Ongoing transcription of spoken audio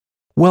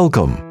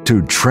Welcome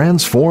to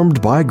Transformed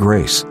by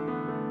Grace,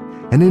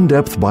 an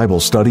in-depth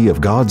Bible study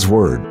of God's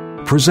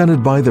Word,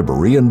 presented by the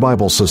Berean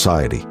Bible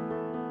Society.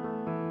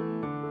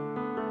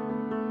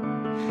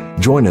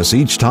 Join us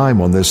each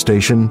time on this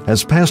station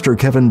as Pastor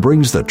Kevin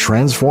brings the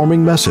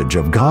transforming message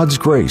of God's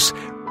grace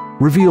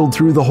revealed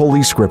through the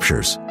Holy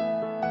Scriptures.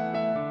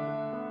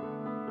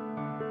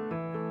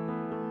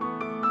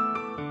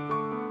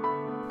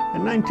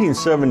 In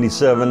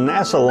 1977,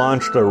 NASA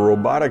launched a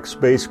robotic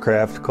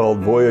spacecraft called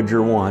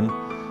Voyager 1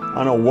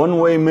 on a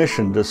one-way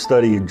mission to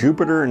study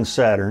Jupiter and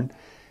Saturn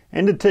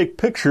and to take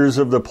pictures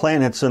of the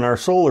planets in our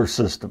solar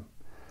system.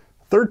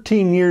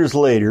 13 years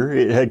later,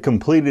 it had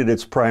completed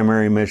its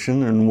primary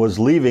mission and was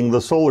leaving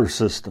the solar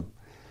system.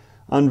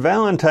 On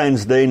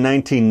Valentine's Day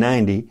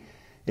 1990,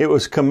 it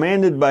was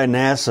commanded by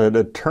NASA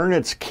to turn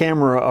its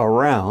camera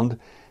around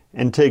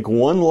and take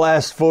one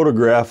last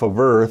photograph of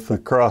Earth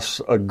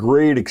across a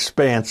great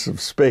expanse of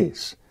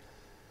space.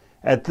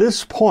 At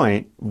this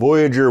point,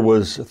 Voyager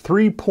was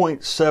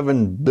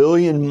 3.7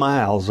 billion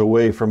miles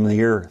away from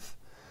the Earth.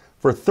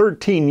 For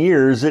 13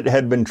 years, it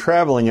had been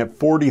traveling at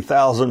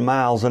 40,000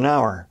 miles an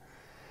hour.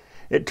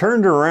 It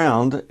turned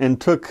around and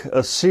took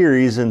a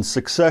series in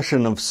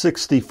succession of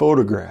 60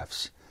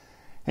 photographs,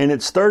 and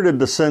it started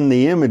to send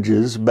the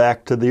images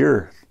back to the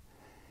Earth.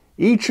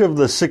 Each of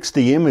the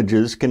 60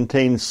 images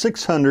contains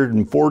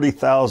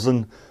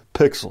 640,000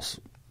 pixels.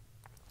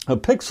 A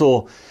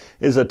pixel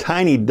is a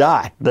tiny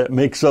dot that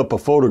makes up a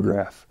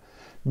photograph.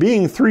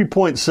 Being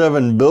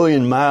 3.7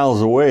 billion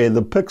miles away,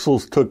 the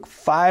pixels took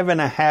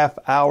 5.5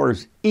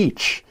 hours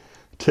each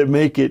to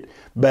make it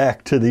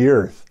back to the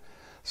Earth.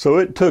 So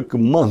it took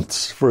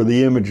months for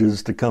the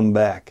images to come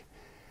back.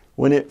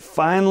 When it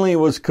finally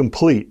was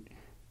complete,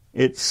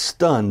 it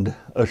stunned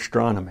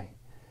astronomy.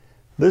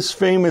 This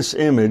famous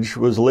image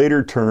was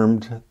later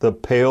termed the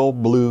pale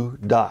blue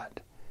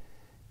dot.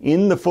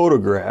 In the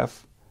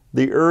photograph,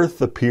 the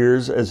Earth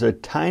appears as a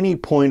tiny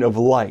point of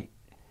light,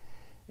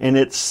 and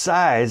its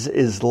size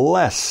is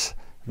less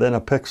than a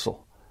pixel.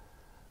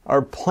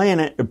 Our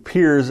planet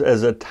appears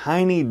as a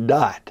tiny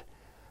dot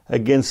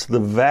against the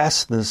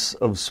vastness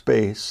of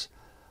space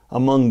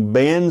among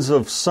bands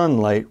of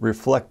sunlight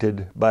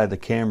reflected by the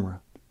camera.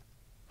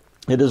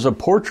 It is a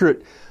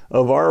portrait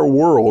of our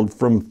world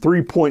from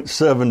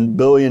 3.7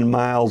 billion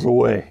miles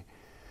away.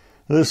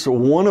 This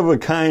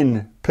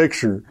one-of-a-kind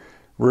picture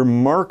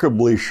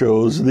remarkably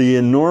shows the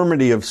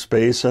enormity of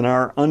space and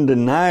our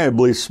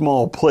undeniably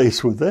small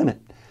place within it.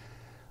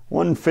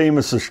 One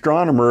famous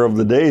astronomer of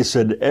the day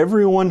said,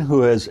 "Everyone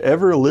who has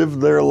ever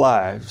lived their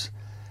lives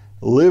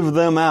lived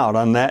them out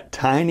on that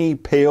tiny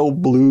pale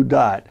blue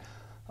dot,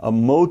 a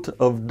mote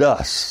of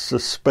dust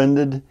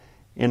suspended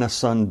in a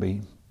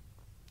sunbeam."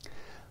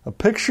 A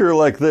picture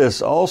like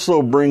this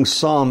also brings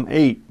Psalm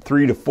 8,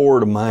 3-4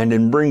 to mind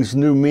and brings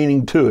new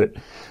meaning to it.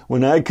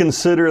 "When I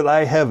consider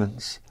thy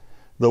heavens,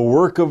 the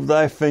work of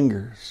thy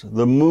fingers,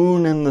 the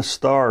moon and the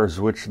stars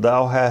which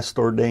thou hast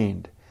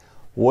ordained,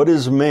 what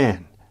is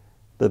man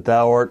that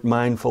thou art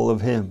mindful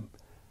of him,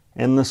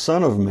 and the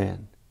Son of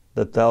Man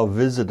that thou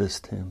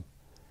visitest him?"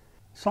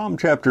 Psalm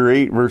chapter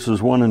 8,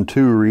 verses 1 and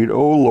 2 read,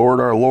 "O Lord,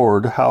 our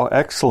Lord, how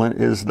excellent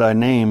is thy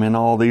name in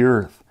all the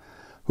earth,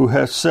 who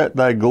hast set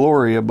thy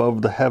glory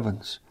above the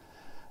heavens.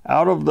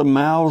 Out of the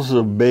mouths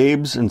of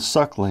babes and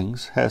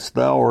sucklings hast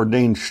thou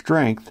ordained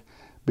strength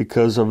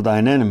because of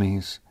thine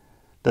enemies,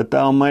 that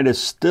thou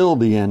mightest still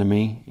the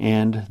enemy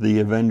and the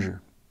avenger."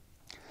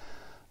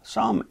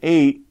 Psalm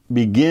 8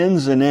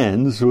 begins and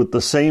ends with the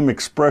same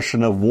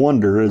expression of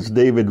wonder as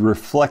David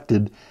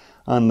reflected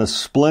on the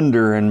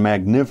splendor and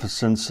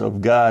magnificence of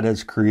God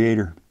as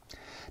Creator.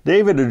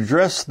 David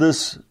addressed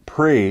this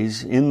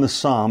praise in the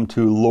psalm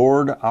to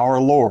Lord, our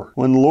Lord.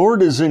 When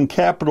Lord is in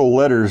capital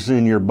letters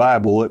in your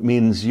Bible, it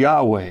means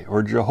Yahweh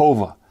or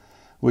Jehovah,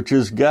 which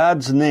is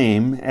God's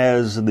name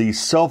as the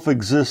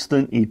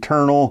self-existent,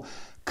 eternal,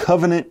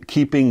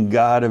 covenant-keeping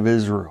God of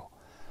Israel.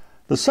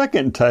 The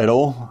second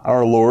title,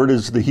 our Lord,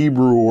 is the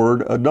Hebrew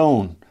word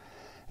Adon,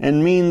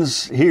 and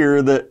means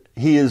here that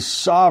he is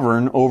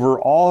sovereign over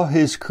all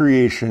his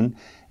creation,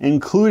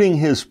 including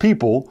his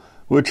people,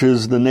 which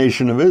is the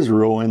nation of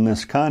Israel in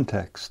this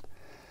context.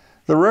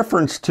 The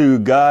reference to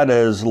God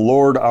as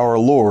Lord our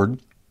Lord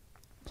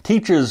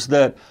teaches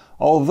that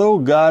although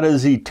God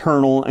is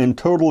eternal and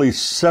totally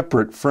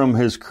separate from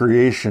his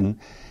creation,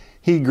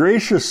 he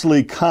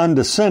graciously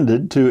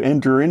condescended to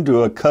enter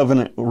into a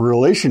covenant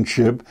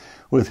relationship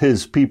with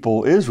his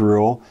people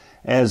Israel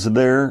as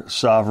their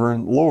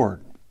sovereign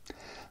Lord.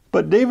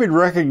 But David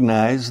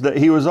recognized that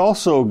he was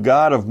also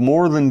God of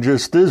more than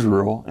just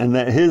Israel, and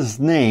that his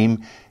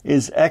name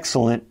is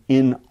excellent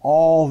in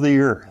all the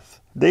earth.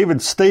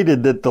 David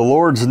stated that the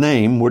Lord's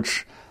name,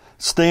 which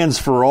stands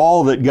for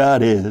all that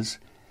God is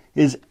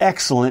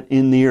excellent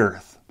in the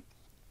earth.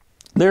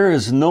 There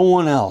is no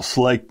one else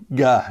like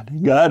God.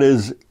 God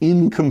is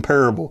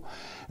incomparable.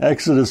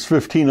 Exodus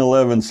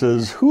 15:11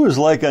 says, "Who is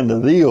like unto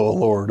thee, O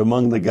Lord,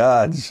 among the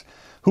gods?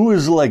 Who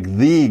is like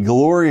thee,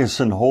 glorious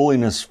in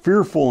holiness,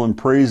 fearful in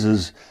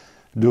praises,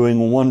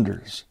 doing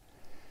wonders?"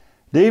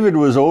 David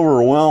was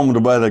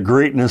overwhelmed by the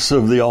greatness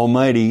of the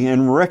Almighty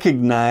and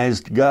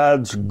recognized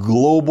God's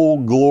global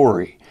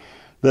glory,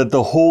 that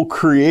the whole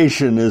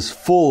creation is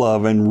full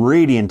of and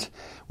radiant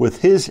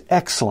with His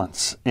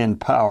excellence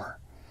and power.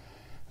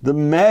 The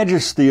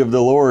majesty of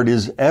the Lord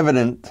is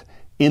evident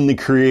in the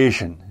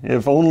creation,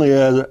 if only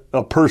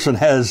a person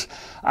has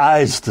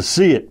eyes to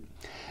see it.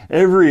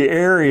 Every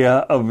area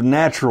of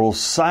natural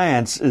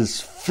science is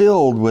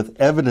filled with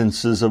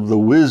evidences of the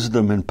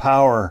wisdom and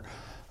power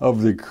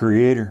of the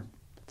Creator.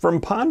 From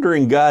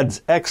pondering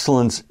God's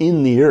excellence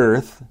in the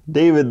earth,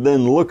 David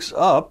then looks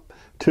up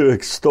to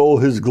extol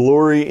His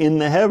glory in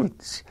the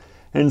heavens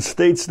and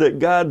states that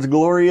God's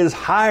glory is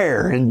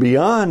higher and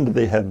beyond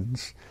the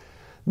heavens.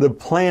 The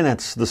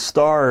planets, the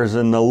stars,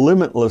 and the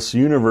limitless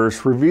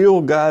universe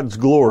reveal God's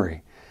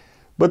glory,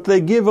 but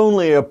they give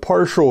only a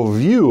partial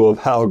view of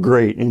how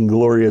great and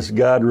glorious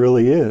God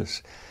really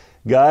is.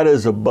 God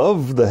is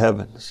above the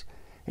heavens,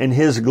 and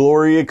His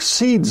glory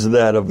exceeds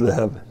that of the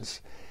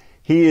heavens.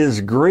 He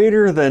is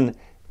greater than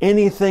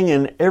anything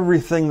and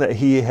everything that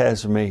He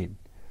has made.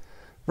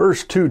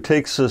 Verse 2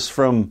 takes us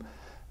from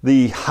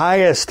the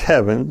highest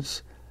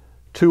heavens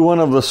to one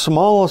of the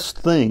smallest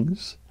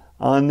things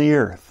on the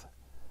earth.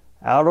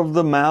 Out of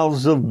the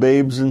mouths of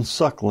babes and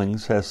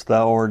sucklings hast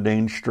thou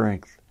ordained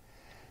strength.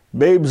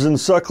 Babes and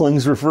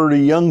sucklings refer to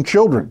young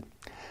children.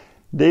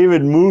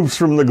 David moves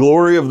from the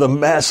glory of the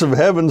massive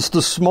heavens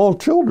to small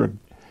children,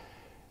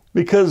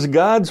 because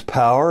God's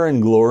power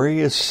and glory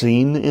is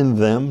seen in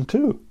them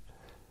too.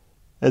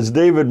 As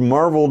David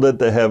marveled at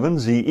the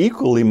heavens, he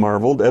equally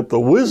marveled at the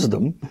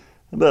wisdom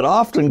that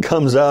often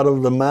comes out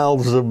of the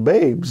mouths of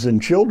babes and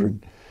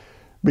children.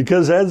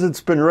 Because as it's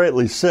been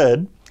rightly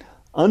said,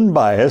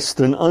 unbiased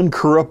and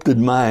uncorrupted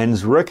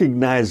minds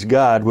recognize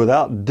God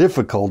without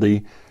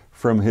difficulty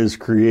from His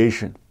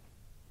creation.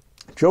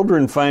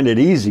 Children find it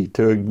easy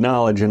to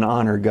acknowledge and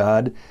honor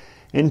God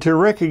and to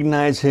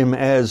recognize Him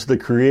as the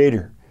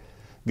Creator.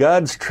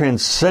 God's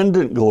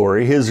transcendent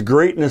glory, His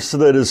greatness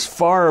that is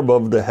far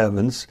above the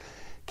heavens,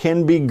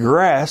 can be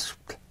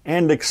grasped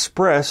and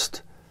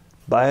expressed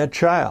by a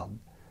child.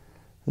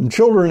 And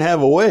children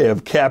have a way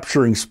of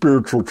capturing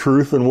spiritual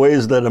truth in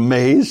ways that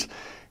amaze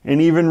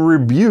and even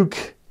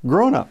rebuke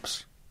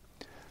grown-ups.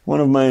 One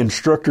of my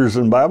instructors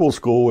in Bible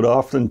school would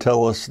often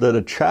tell us that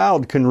a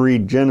child can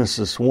read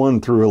Genesis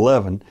 1 through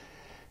 11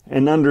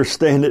 and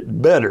understand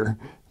it better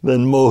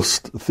than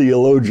most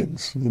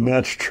theologians, and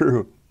that's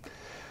true.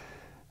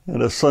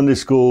 At a Sunday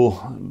school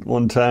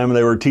one time,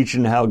 they were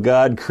teaching how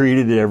God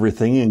created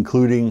everything,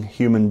 including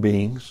human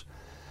beings.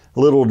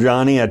 Little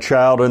Johnny, a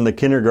child in the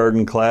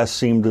kindergarten class,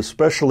 seemed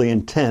especially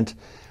intent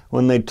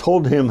when they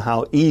told him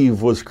how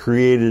Eve was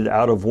created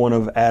out of one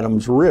of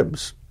Adam's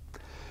ribs.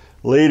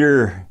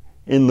 Later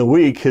in the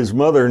week, his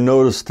mother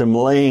noticed him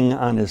laying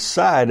on his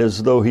side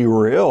as though he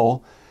were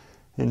ill,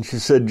 and she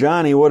said,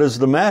 "Johnny, what is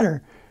the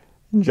matter?"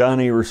 And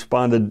Johnny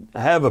responded,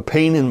 "I have a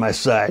pain in my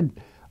side.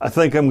 I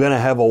think I'm going to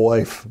have a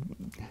wife."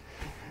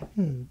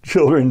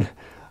 Children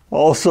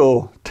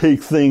also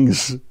take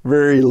things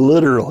very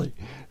literally,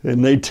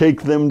 and they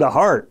take them to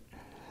heart.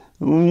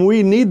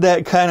 We need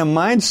that kind of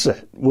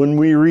mindset when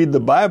we read the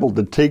Bible,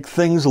 to take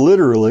things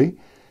literally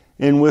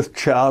and with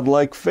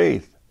childlike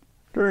faith.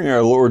 During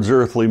our Lord's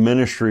earthly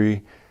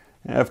ministry,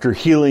 after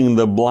healing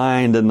the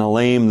blind and the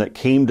lame that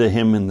came to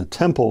Him in the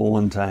temple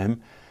one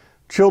time,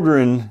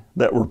 children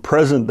that were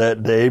present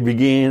that day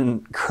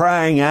began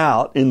crying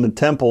out in the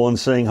temple and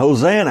saying,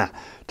 "Hosanna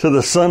to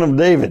the Son of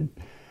David."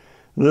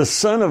 The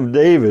Son of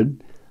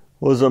David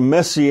was a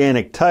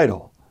messianic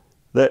title,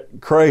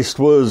 that Christ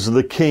was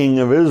the King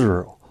of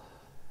Israel.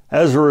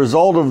 As a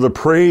result of the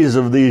praise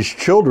of these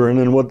children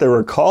and what they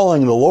were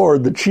calling the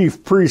Lord, the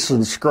chief priests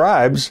and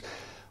scribes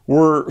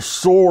were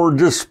sore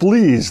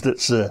displeased,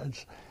 it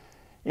says.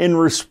 In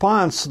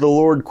response, the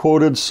Lord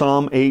quoted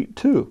Psalm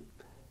 8:2.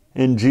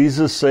 "And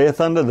Jesus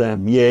saith unto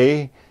them,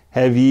 Yea,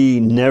 have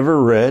ye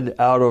never read,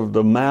 out of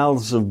the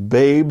mouths of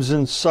babes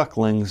and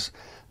sucklings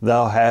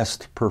thou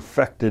hast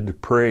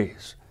perfected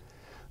praise."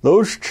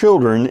 Those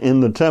children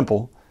in the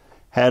temple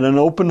had an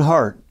open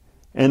heart,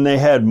 and they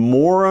had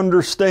more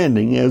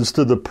understanding as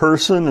to the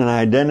person and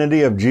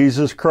identity of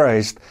Jesus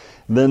Christ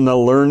than the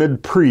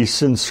learned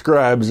priests and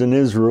scribes in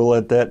Israel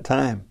at that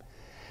time.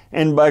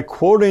 And by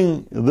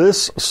quoting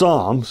this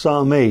psalm,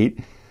 Psalm 8,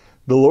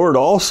 the Lord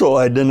also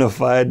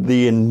identified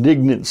the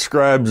indignant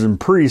scribes and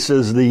priests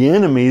as the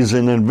enemies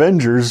and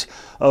avengers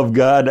of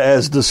God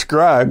as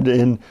described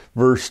in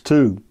verse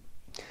 2.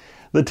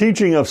 The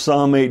teaching of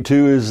Psalm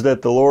 8:2 is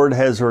that the Lord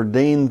has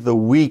ordained the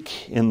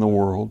weak in the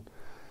world,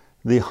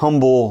 the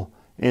humble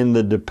and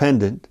the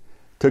dependent,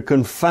 to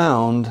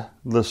confound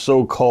the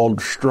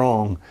so-called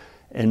strong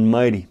and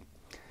mighty.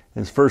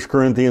 As 1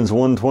 Corinthians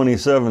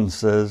 1:27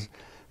 says,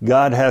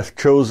 God hath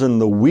chosen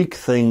the weak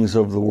things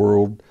of the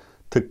world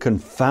to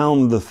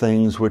confound the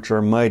things which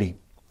are mighty.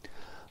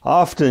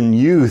 Often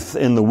youth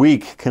and the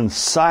weak can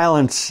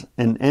silence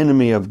an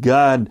enemy of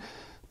God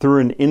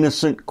through an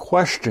innocent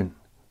question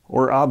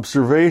or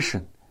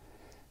observation.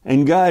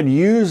 And God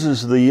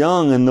uses the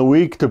young and the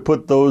weak to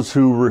put those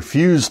who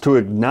refuse to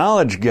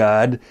acknowledge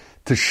God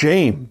to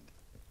shame,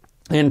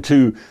 and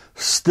to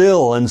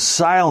still and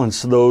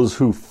silence those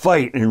who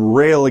fight and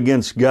rail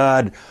against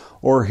God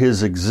or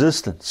His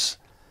existence.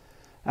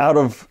 Out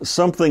of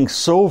something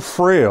so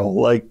frail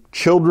like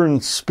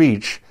children's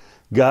speech,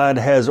 God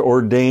has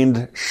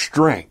ordained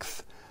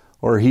strength,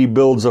 or He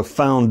builds a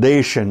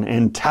foundation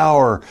and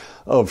tower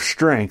of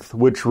strength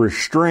which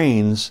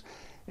restrains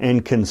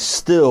and can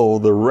still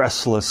the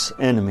restless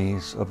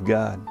enemies of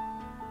God.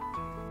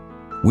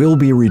 We'll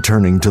be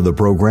returning to the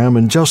program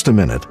in just a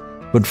minute,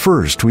 but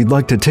first we'd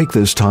like to take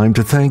this time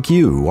to thank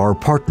you, our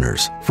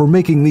partners, for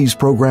making these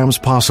programs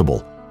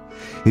possible.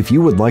 If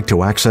you would like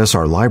to access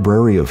our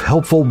library of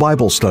helpful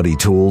Bible study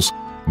tools,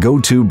 go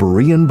to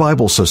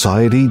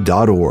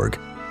BereanBibleSociety.org.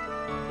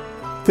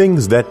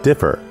 Things That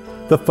Differ,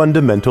 The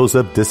Fundamentals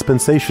of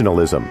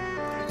Dispensationalism,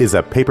 is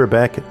a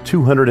paperback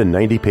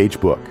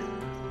 290-page book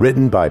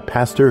written by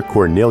Pastor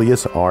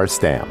Cornelius R.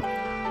 Stam.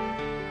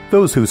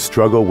 Those who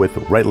struggle with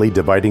rightly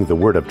dividing the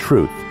word of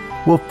truth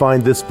will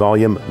find this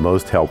volume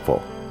most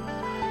helpful.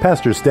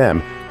 Pastor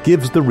Stam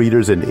gives the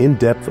readers an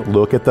in-depth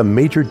look at the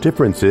major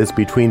differences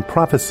between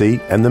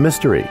prophecy and the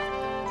mystery.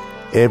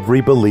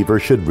 Every believer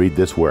should read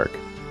this work.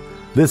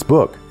 This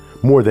book,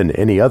 more than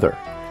any other,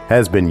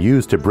 has been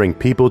used to bring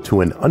people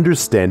to an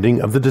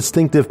understanding of the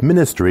distinctive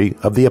ministry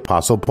of the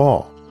Apostle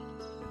Paul.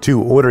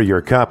 To order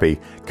your copy,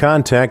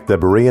 contact the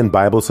Berean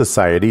Bible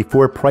Society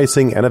for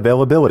pricing and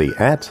availability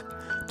at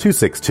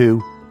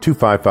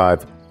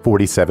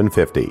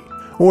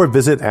 262-255-4750 or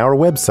visit our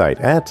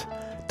website at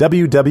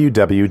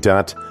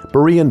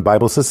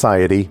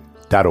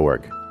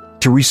www.BereanBibleSociety.org.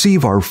 To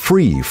receive our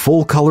free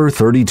full-color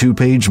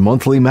 32-page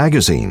monthly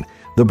magazine,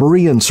 The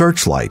Berean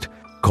Searchlight,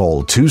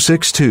 call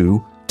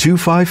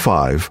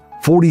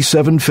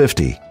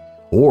 262-255-4750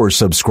 or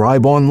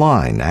subscribe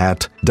online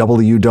at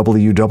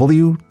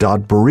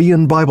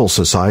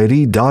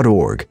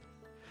www.BereanBibleSociety.org.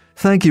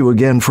 Thank you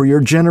again for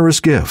your generous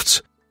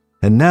gifts.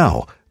 And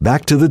now,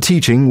 back to the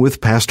teaching with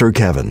Pastor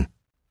Kevin.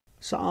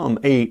 Psalm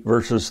 8,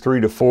 verses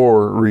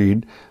 3-4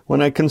 read,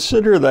 "When I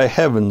consider thy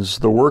heavens,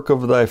 the work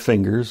of thy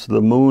fingers,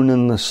 the moon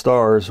and the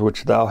stars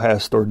which thou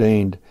hast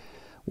ordained,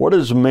 what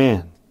is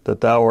man, that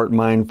thou art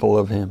mindful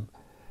of him,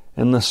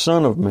 and the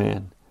son of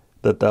man,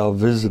 that thou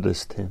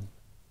visitest him?"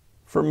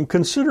 From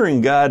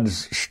considering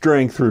God's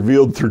strength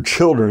revealed through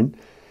children,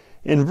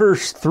 in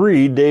verse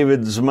 3,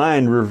 David's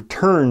mind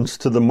returns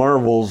to the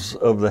marvels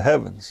of the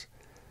heavens.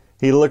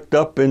 He looked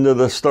up into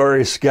the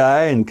starry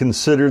sky and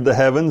considered the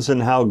heavens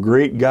and how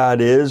great God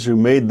is who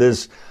made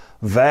this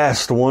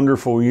vast,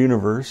 wonderful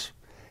universe,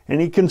 and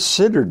he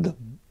considered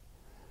them.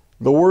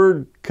 The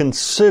word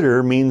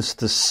consider means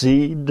to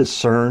see,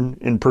 discern,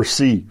 and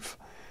perceive.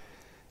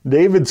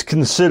 David's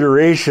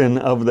consideration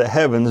of the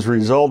heavens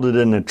resulted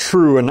in a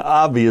true and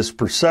obvious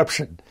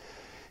perception.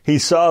 He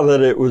saw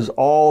that it was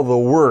all the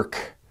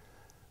work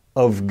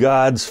of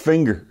God's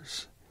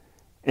fingers,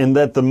 and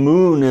that the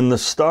moon and the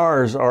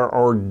stars are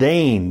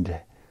ordained,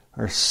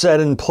 are set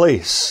in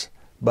place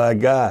by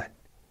God.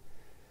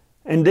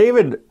 And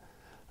David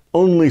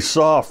only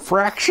saw a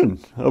fraction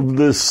of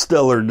this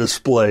stellar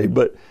display,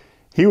 but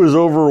he was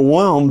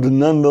overwhelmed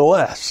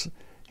nonetheless.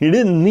 He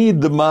didn't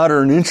need the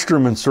modern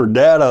instruments or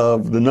data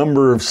of the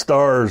number of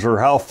stars or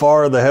how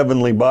far the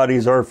heavenly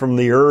bodies are from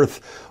the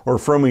earth or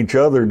from each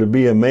other to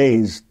be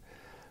amazed.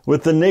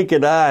 With the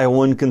naked eye,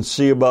 one can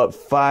see about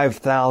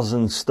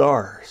 5,000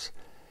 stars,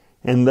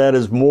 and that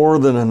is more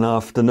than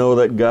enough to know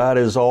that God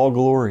is all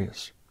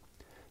glorious.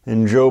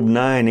 In Job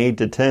 9,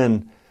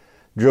 8-10,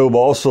 Job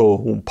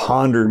also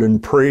pondered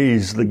and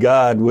praised the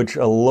God which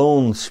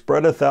alone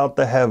spreadeth out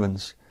the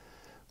heavens,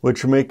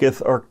 which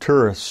maketh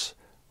Arcturus,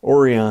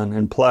 Orion,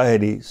 and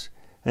Pleiades,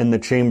 and the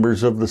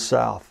chambers of the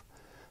south,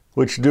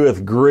 which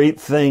doeth great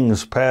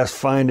things past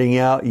finding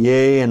out,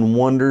 yea, and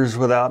wonders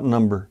without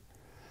number.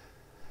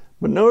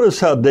 But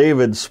notice how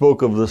David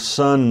spoke of the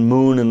sun,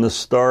 moon, and the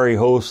starry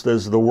host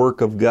as the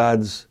work of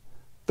God's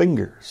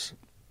fingers.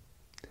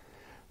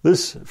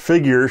 This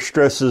figure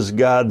stresses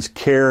God's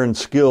care and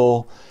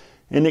skill,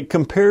 and it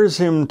compares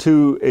him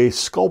to a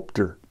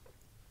sculptor.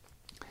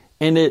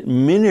 And it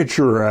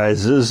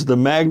miniaturizes the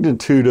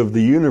magnitude of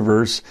the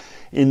universe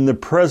in the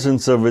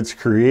presence of its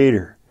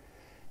creator.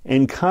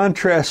 In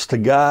contrast to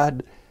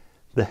God,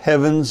 the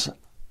heavens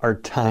are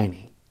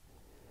tiny.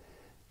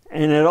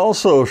 And it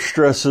also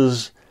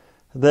stresses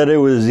that it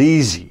was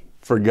easy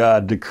for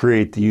God to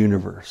create the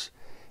universe.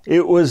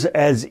 It was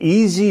as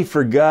easy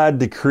for God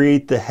to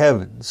create the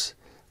heavens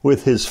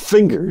with his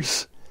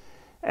fingers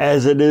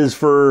as it is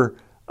for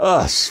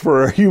us,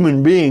 for a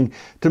human being,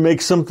 to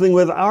make something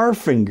with our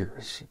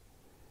fingers.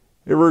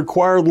 It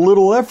required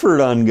little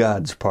effort on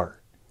God's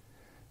part.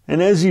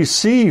 And as you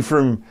see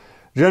from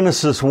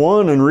Genesis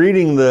 1 and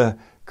reading the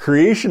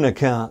creation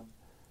account,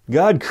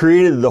 God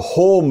created the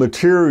whole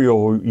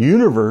material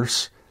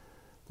universe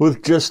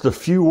with just a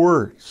few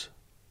words.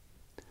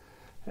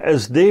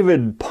 As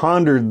David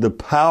pondered the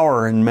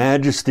power and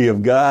majesty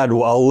of God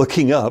while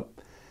looking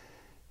up,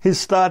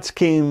 his thoughts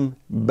came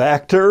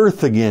back to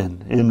earth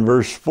again in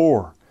verse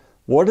 4.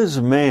 What is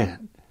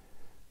man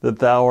that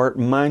thou art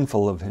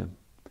mindful of him?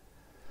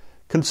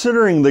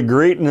 Considering the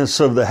greatness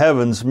of the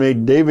heavens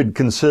made David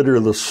consider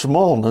the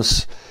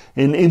smallness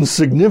and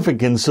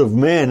insignificance of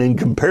man in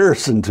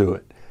comparison to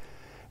it.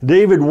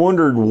 David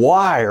wondered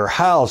why or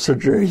how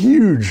such a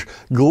huge,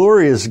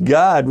 glorious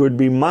God would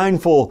be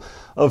mindful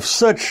of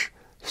such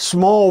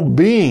small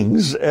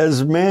beings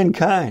as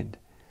mankind.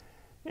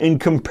 In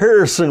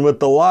comparison with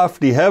the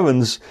lofty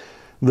heavens,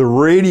 the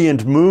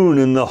radiant moon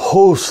and the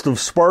host of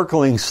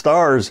sparkling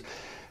stars,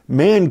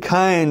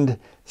 mankind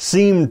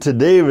seemed to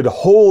David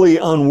wholly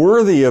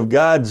unworthy of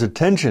God's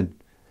attention.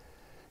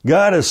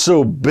 God is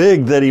so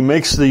big that he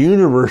makes the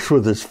universe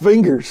with his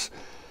fingers,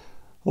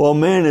 while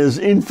man is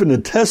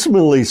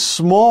infinitesimally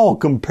small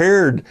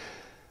compared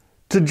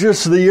to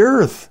just the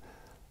earth.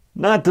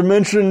 Not to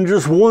mention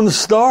just one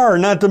star,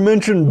 not to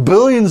mention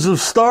billions of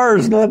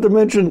stars, not to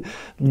mention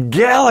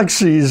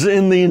galaxies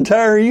in the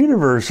entire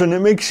universe. And it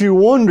makes you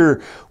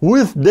wonder,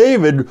 with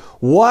David,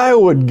 why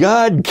would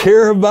God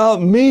care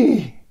about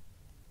me?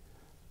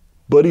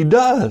 But he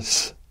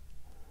does.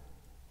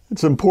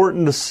 It's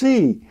important to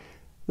see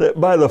that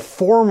by the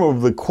form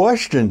of the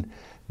question,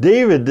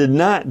 David did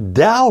not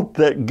doubt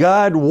that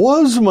God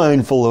was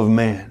mindful of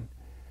man.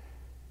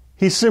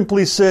 He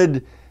simply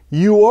said,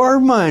 you are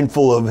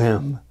mindful of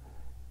him.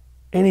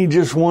 And he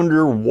just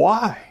wondered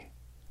why.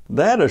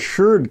 That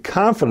assured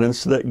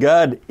confidence that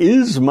God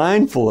is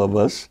mindful of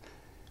us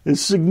is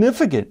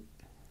significant.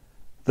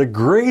 The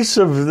grace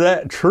of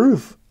that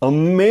truth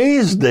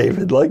amazed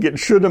David, like it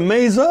should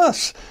amaze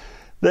us,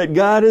 that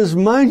God is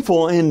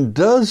mindful and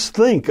does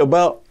think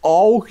about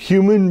all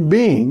human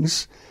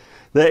beings,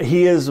 that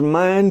he is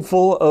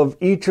mindful of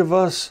each of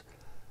us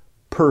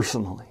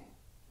personally.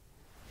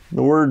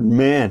 The word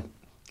man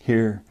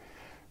here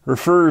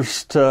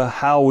refers to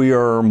how we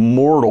are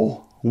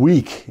mortal,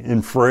 weak,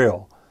 and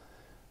frail.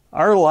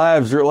 Our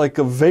lives are like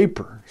a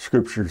vapor,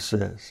 Scripture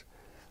says.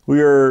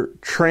 We are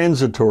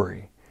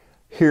transitory,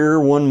 here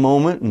one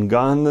moment and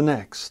gone the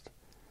next.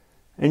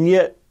 And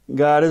yet,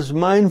 God is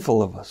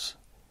mindful of us,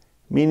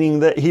 meaning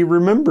that he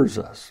remembers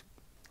us.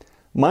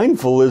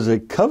 Mindful is a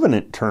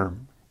covenant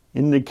term,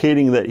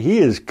 indicating that he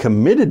is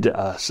committed to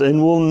us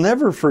and will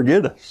never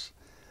forget us.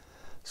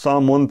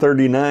 Psalm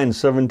 139,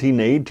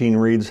 17-18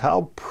 reads,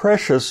 how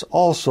precious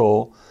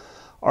also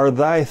are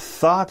thy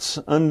thoughts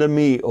unto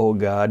me, O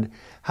God.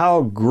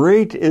 How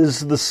great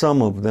is the sum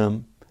of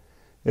them.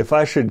 If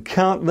I should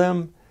count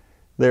them,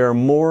 they are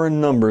more in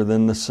number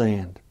than the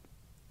sand.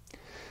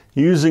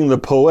 Using the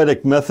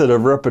poetic method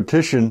of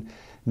repetition,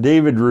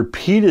 David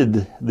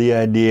repeated the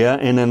idea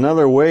in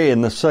another way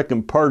in the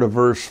second part of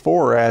verse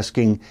 4,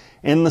 asking,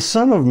 and the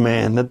Son of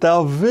Man, that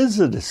thou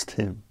visitest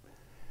him.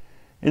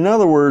 In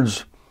other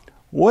words,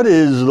 what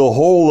is the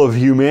whole of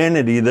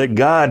humanity that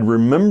God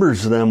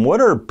remembers them?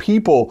 What are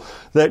people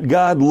that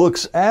God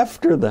looks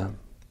after them?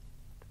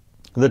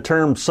 The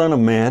term Son of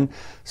Man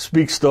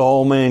speaks to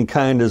all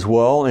mankind as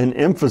well and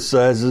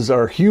emphasizes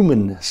our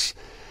humanness.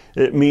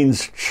 It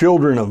means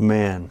children of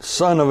man,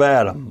 son of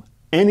Adam,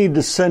 any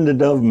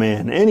descendant of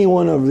man,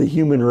 anyone of the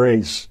human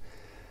race.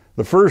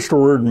 The first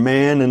word,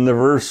 man, in the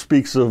verse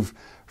speaks of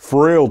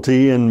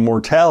frailty and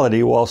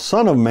mortality, while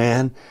Son of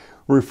Man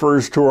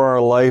refers to our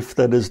life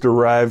that is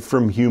derived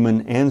from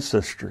human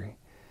ancestry.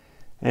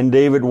 And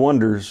David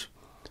wonders,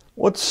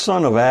 what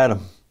son of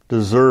Adam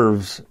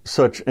deserves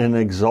such an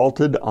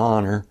exalted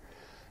honor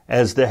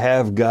as to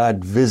have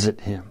God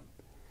visit him?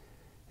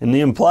 And the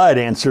implied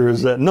answer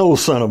is that no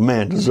son of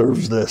man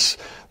deserves this.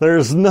 There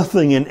is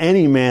nothing in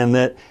any man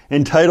that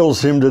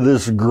entitles him to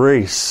this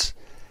grace.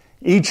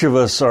 Each of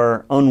us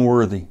are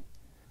unworthy.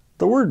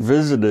 The word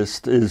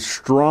visitest is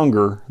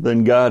stronger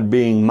than God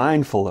being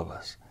mindful of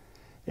us.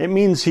 It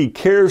means he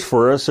cares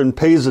for us and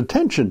pays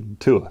attention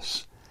to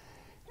us.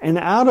 And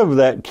out of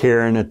that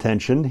care and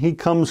attention, he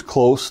comes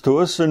close to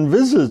us and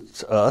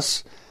visits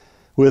us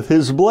with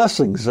his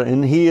blessings,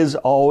 and he is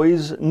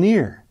always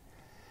near.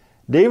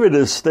 David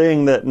is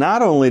saying that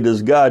not only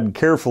does God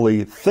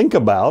carefully think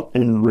about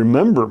and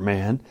remember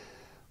man,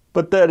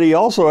 but that he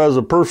also has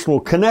a personal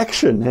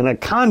connection and a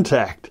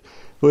contact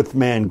with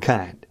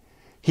mankind.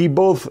 He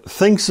both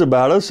thinks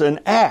about us and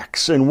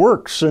acts and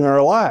works in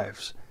our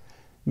lives.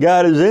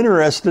 God is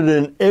interested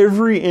in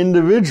every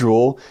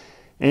individual,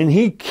 and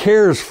he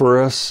cares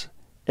for us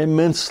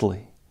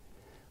immensely.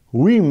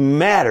 We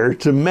matter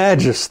to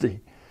majesty.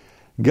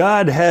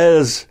 God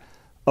has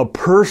a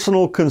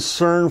personal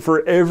concern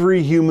for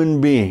every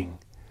human being.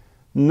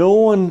 No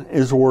one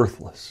is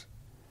worthless.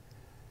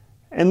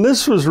 And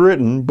this was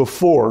written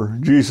before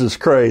Jesus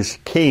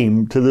Christ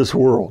came to this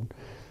world.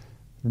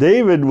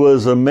 David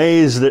was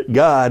amazed at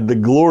God, the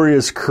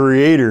glorious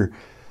Creator,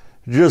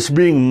 just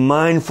being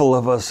mindful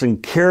of us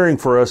and caring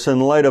for us in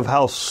light of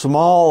how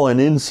small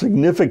and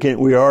insignificant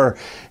we are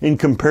in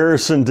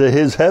comparison to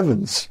his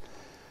heavens.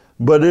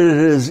 But it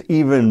is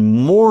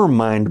even more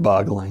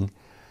mind-boggling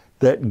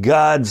that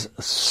God's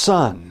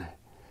Son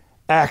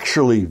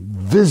actually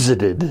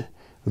visited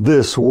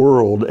this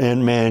world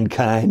and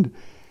mankind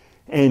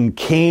and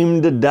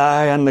came to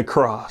die on the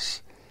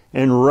cross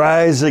and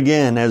rise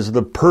again as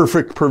the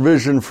perfect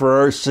provision for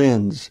our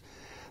sins,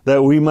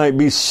 that we might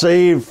be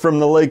saved from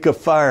the lake of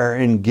fire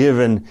and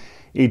given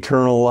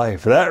eternal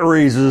life. That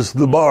raises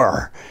the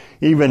bar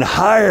even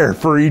higher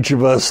for each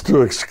of us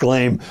to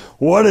exclaim,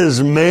 "What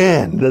is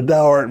man that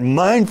thou art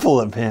mindful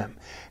of him,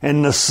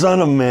 and the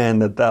Son of Man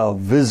that thou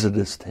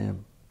visitest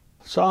him?"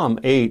 Psalm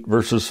 8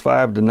 verses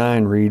 5 to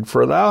 9 read,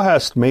 "For thou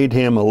hast made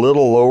him a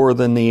little lower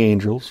than the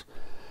angels,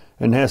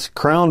 and hast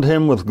crowned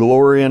him with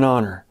glory and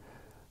honor.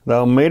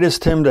 Thou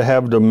madest him to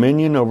have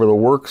dominion over the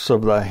works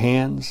of thy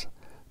hands.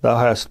 Thou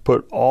hast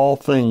put all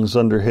things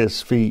under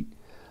his feet,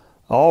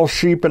 all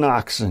sheep and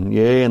oxen,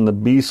 yea, and the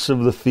beasts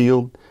of the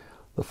field,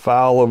 the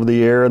fowl of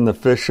the air, and the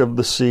fish of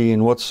the sea,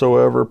 and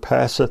whatsoever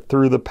passeth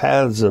through the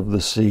paths of the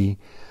sea.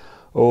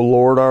 O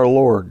Lord, our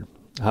Lord,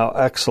 how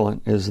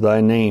excellent is thy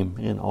name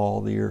in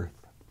all the earth."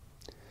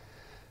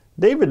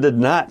 David did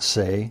not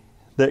say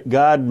that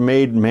God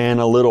made man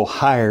a little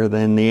higher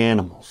than the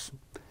animals.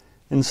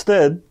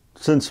 Instead,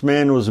 since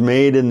man was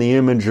made in the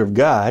image of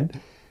God,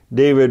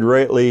 David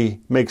rightly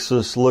makes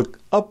us look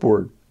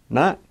upward,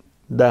 not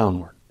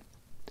downward.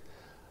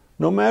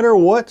 No matter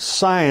what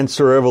science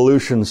or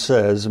evolution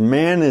says,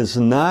 man is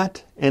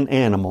not an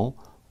animal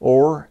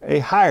or a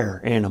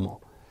higher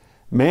animal.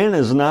 Man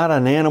is not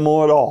an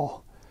animal at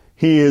all.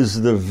 He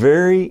is the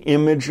very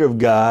image of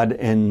God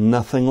and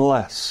nothing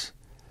less.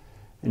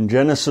 In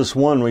Genesis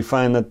 1, we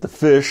find that the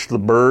fish, the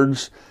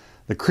birds,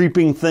 the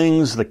creeping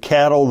things, the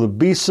cattle, the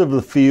beasts of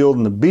the field,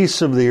 and the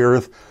beasts of the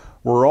earth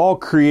were all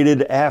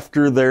created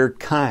after their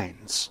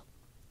kinds.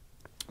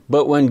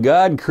 But when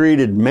God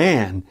created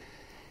man,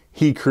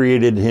 He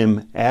created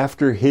him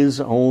after His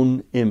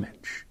own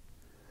image.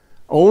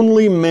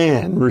 Only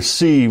man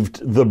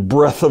received the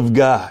breath of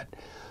God.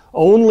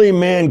 Only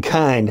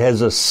mankind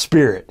has a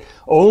spirit.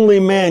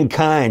 Only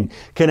mankind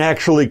can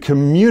actually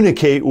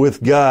communicate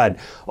with God.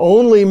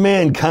 Only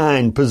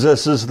mankind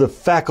possesses the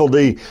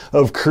faculty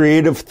of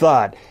creative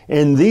thought.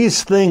 And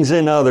these things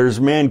and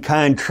others,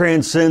 mankind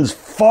transcends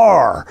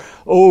far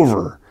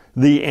over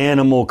the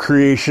animal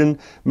creation.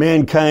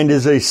 Mankind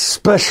is a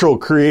special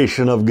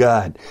creation of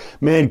God.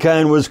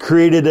 Mankind was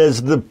created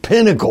as the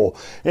pinnacle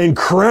and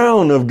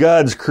crown of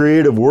God's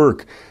creative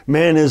work.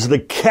 Man is the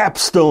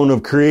capstone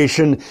of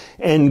creation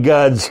and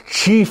God's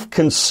chief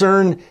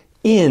concern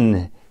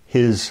in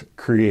His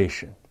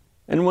creation.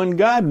 And when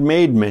God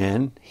made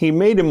man, He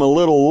made him a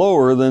little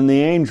lower than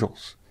the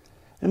angels.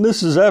 And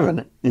this is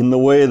evident in the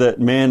way that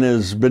man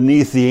is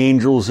beneath the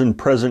angels in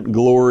present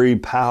glory,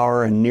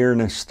 power, and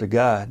nearness to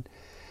God.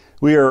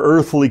 We are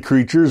earthly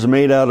creatures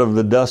made out of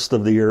the dust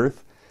of the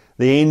earth.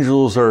 The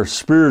angels are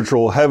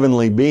spiritual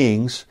heavenly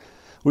beings.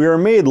 We are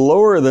made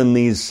lower than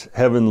these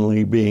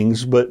heavenly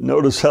beings, but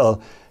notice how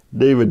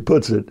David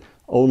puts it,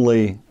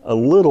 only a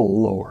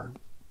little lower.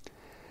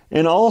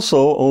 And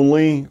also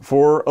only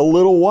for a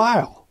little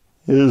while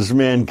is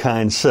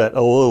mankind set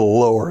a little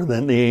lower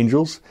than the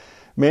angels.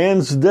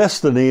 Man's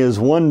destiny is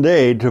one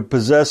day to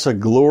possess a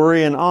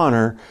glory and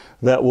honor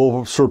that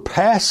will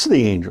surpass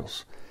the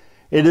angels.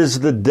 It is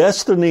the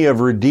destiny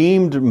of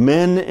redeemed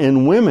men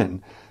and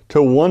women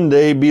to one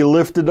day be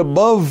lifted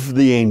above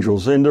the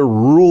angels and to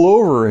rule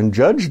over and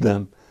judge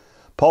them.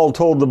 Paul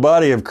told the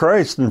body of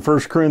Christ in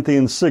 1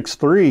 Corinthians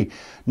 6:3,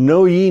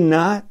 "Know ye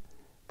not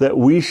that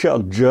we shall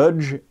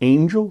judge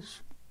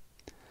angels?"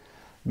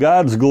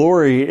 God's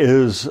glory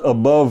is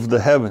above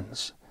the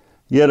heavens.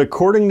 Yet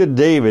according to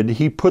David,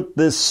 he put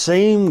this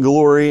same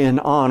glory and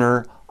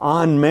honor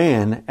on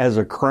man as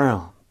a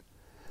crown.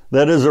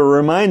 That is a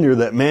reminder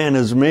that man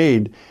is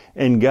made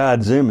in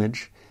God's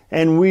image,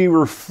 and we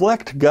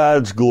reflect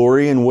God's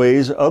glory in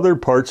ways other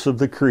parts of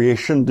the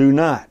creation do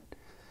not.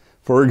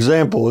 For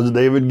example, as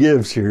David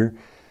gives here,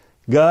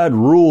 God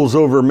rules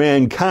over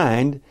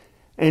mankind,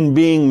 and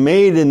being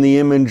made in the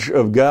image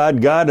of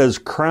God, God has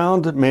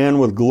crowned man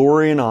with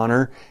glory and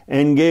honor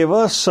and gave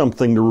us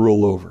something to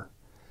rule over,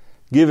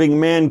 giving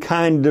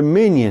mankind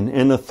dominion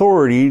and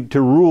authority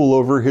to rule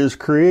over His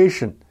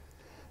creation.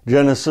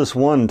 Genesis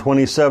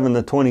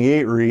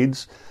 1:27-28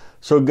 reads,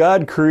 "So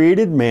God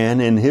created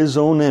man in His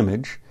own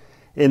image.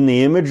 In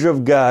the image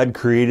of God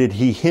created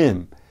He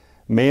him.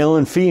 Male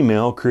and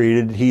female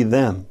created He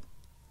them.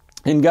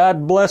 And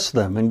God blessed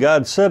them, and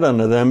God said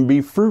unto them,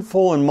 Be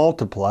fruitful and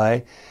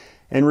multiply,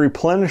 and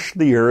replenish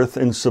the earth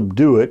and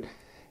subdue it,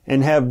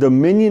 and have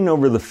dominion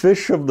over the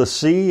fish of the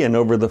sea, and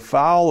over the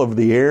fowl of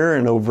the air,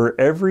 and over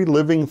every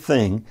living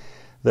thing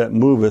that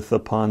moveth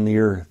upon the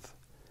earth."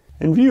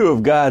 In view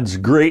of God's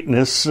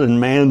greatness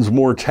and man's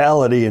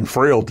mortality and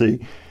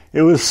frailty,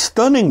 it was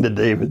stunning to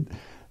David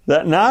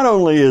that not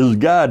only is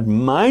God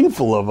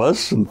mindful of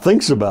us and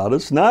thinks about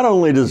us, not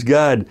only does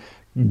God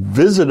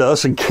visit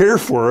us and care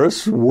for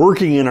us,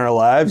 working in our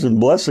lives and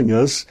blessing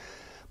us,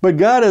 but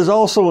God has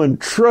also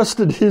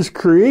entrusted His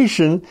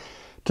creation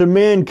to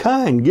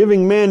mankind,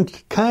 giving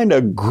mankind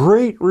a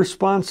great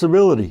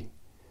responsibility.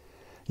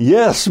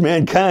 Yes,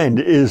 mankind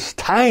is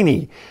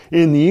tiny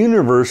in the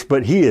universe,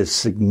 but he is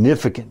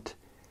significant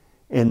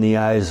in the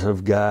eyes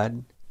of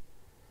God.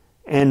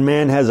 and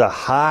man has a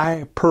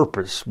high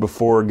purpose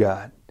before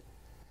God.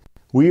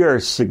 We are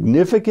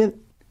significant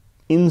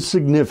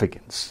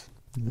insignificance.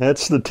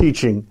 That's the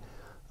teaching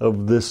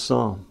of this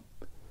psalm.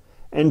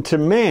 And to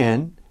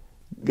man,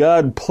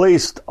 God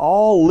placed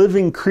all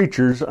living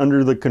creatures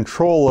under the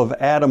control of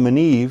Adam and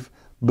Eve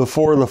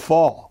before the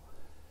fall.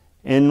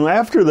 And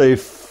after they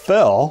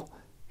fell,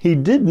 He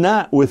did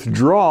not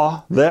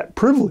withdraw that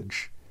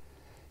privilege.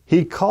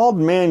 He called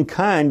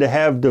mankind to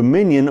have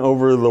dominion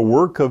over the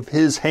work of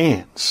His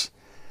hands.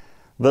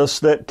 Thus,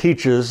 that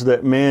teaches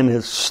that man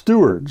is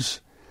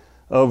stewards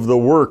of the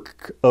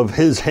work of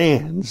His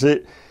hands.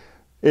 It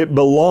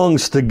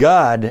belongs to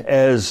God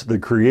as the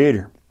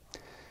Creator.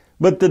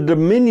 But the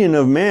dominion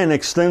of man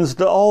extends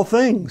to all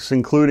things,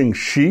 including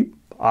sheep,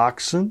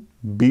 oxen,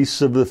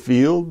 beasts of the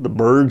field, the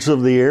birds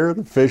of the air,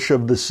 the fish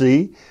of the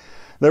sea.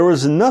 There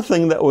was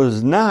nothing that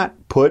was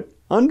not put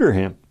under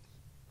him.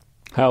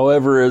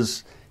 However,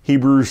 as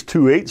Hebrews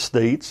 2:8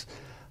 states,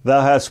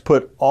 "Thou hast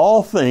put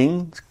all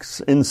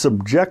things in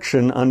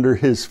subjection under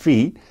His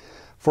feet,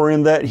 for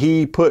in that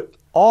He put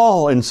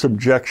all in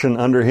subjection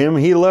under Him,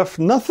 He left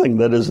nothing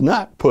that is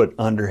not put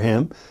under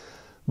Him.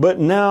 But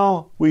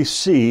now we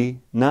see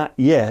not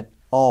yet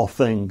all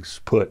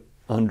things put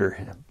under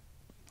Him."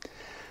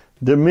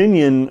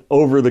 Dominion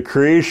over the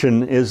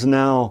creation is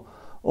now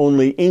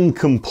only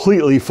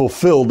incompletely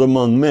fulfilled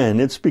among men.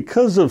 It's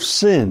because of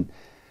sin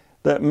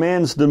that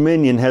man's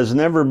dominion has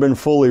never been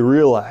fully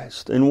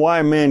realized, and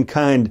why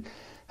mankind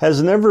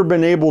has never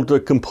been able to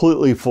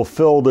completely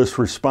fulfill this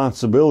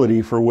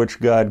responsibility for which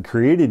God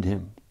created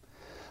him.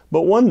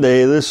 But one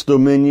day this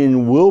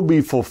dominion will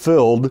be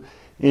fulfilled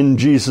in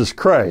Jesus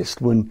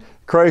Christ. When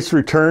Christ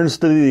returns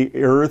to the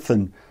earth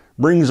and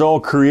brings all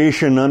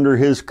creation under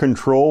His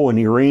control, and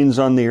He reigns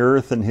on the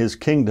earth in His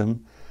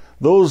kingdom,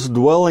 those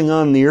dwelling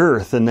on the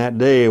earth in that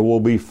day will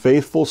be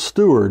faithful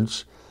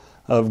stewards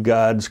of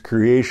God's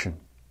creation.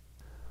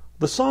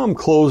 The psalm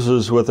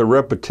closes with a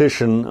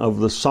repetition of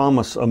the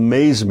psalmist's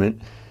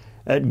amazement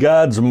at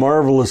God's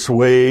marvelous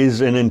ways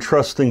in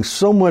entrusting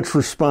so much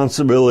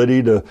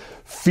responsibility to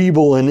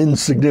feeble and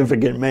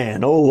insignificant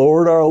man. O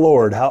Lord, our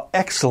Lord, how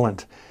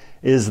excellent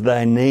is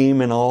Thy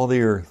name in all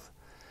the earth.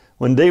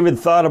 When David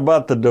thought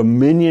about the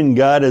dominion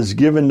God has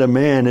given to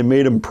man, it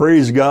made him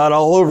praise God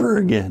all over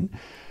again.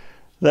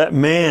 That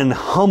man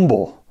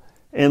humble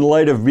in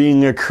light of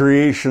being a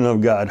creation of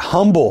God,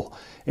 humble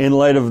in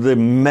light of the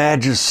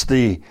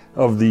majesty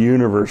of the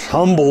universe,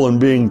 humble in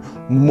being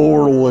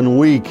mortal and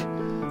weak,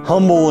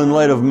 humble in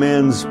light of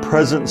man's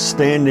present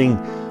standing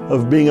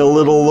of being a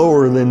little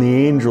lower than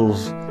the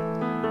angels.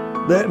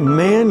 That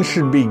man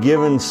should be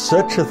given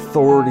such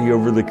authority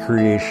over the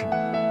creation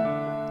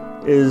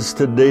is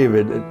to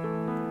David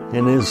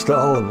and is to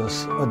all of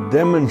us a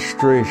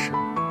demonstration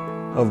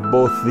of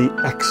both the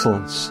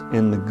excellence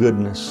and the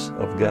goodness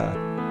of God.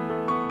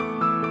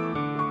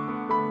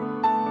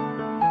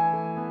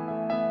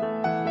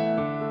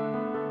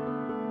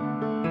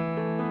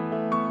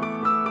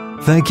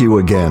 Thank you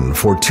again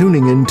for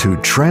tuning in to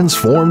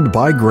Transformed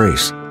by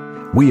Grace.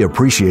 We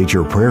appreciate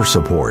your prayer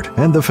support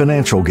and the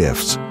financial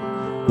gifts.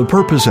 The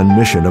purpose and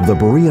mission of the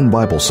Berean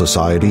Bible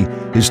Society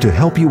is to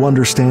help you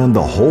understand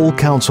the whole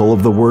counsel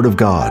of the Word of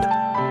God.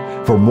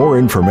 For more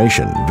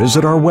information,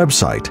 visit our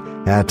website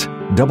at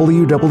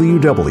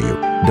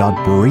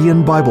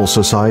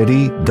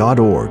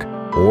www.bereanbiblesociety.org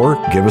or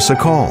give us a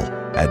call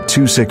at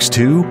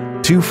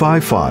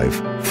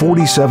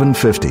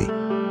 262-255-4750.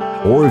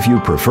 Or if you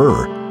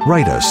prefer,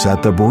 write us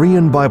at the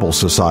Berean Bible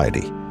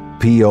Society,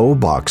 P.O.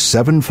 Box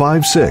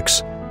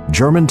 756,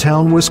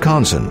 Germantown,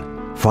 Wisconsin,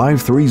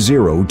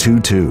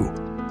 53022.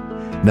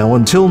 Now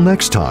until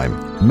next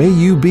time, may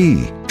you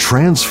be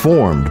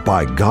transformed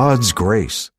by God's grace.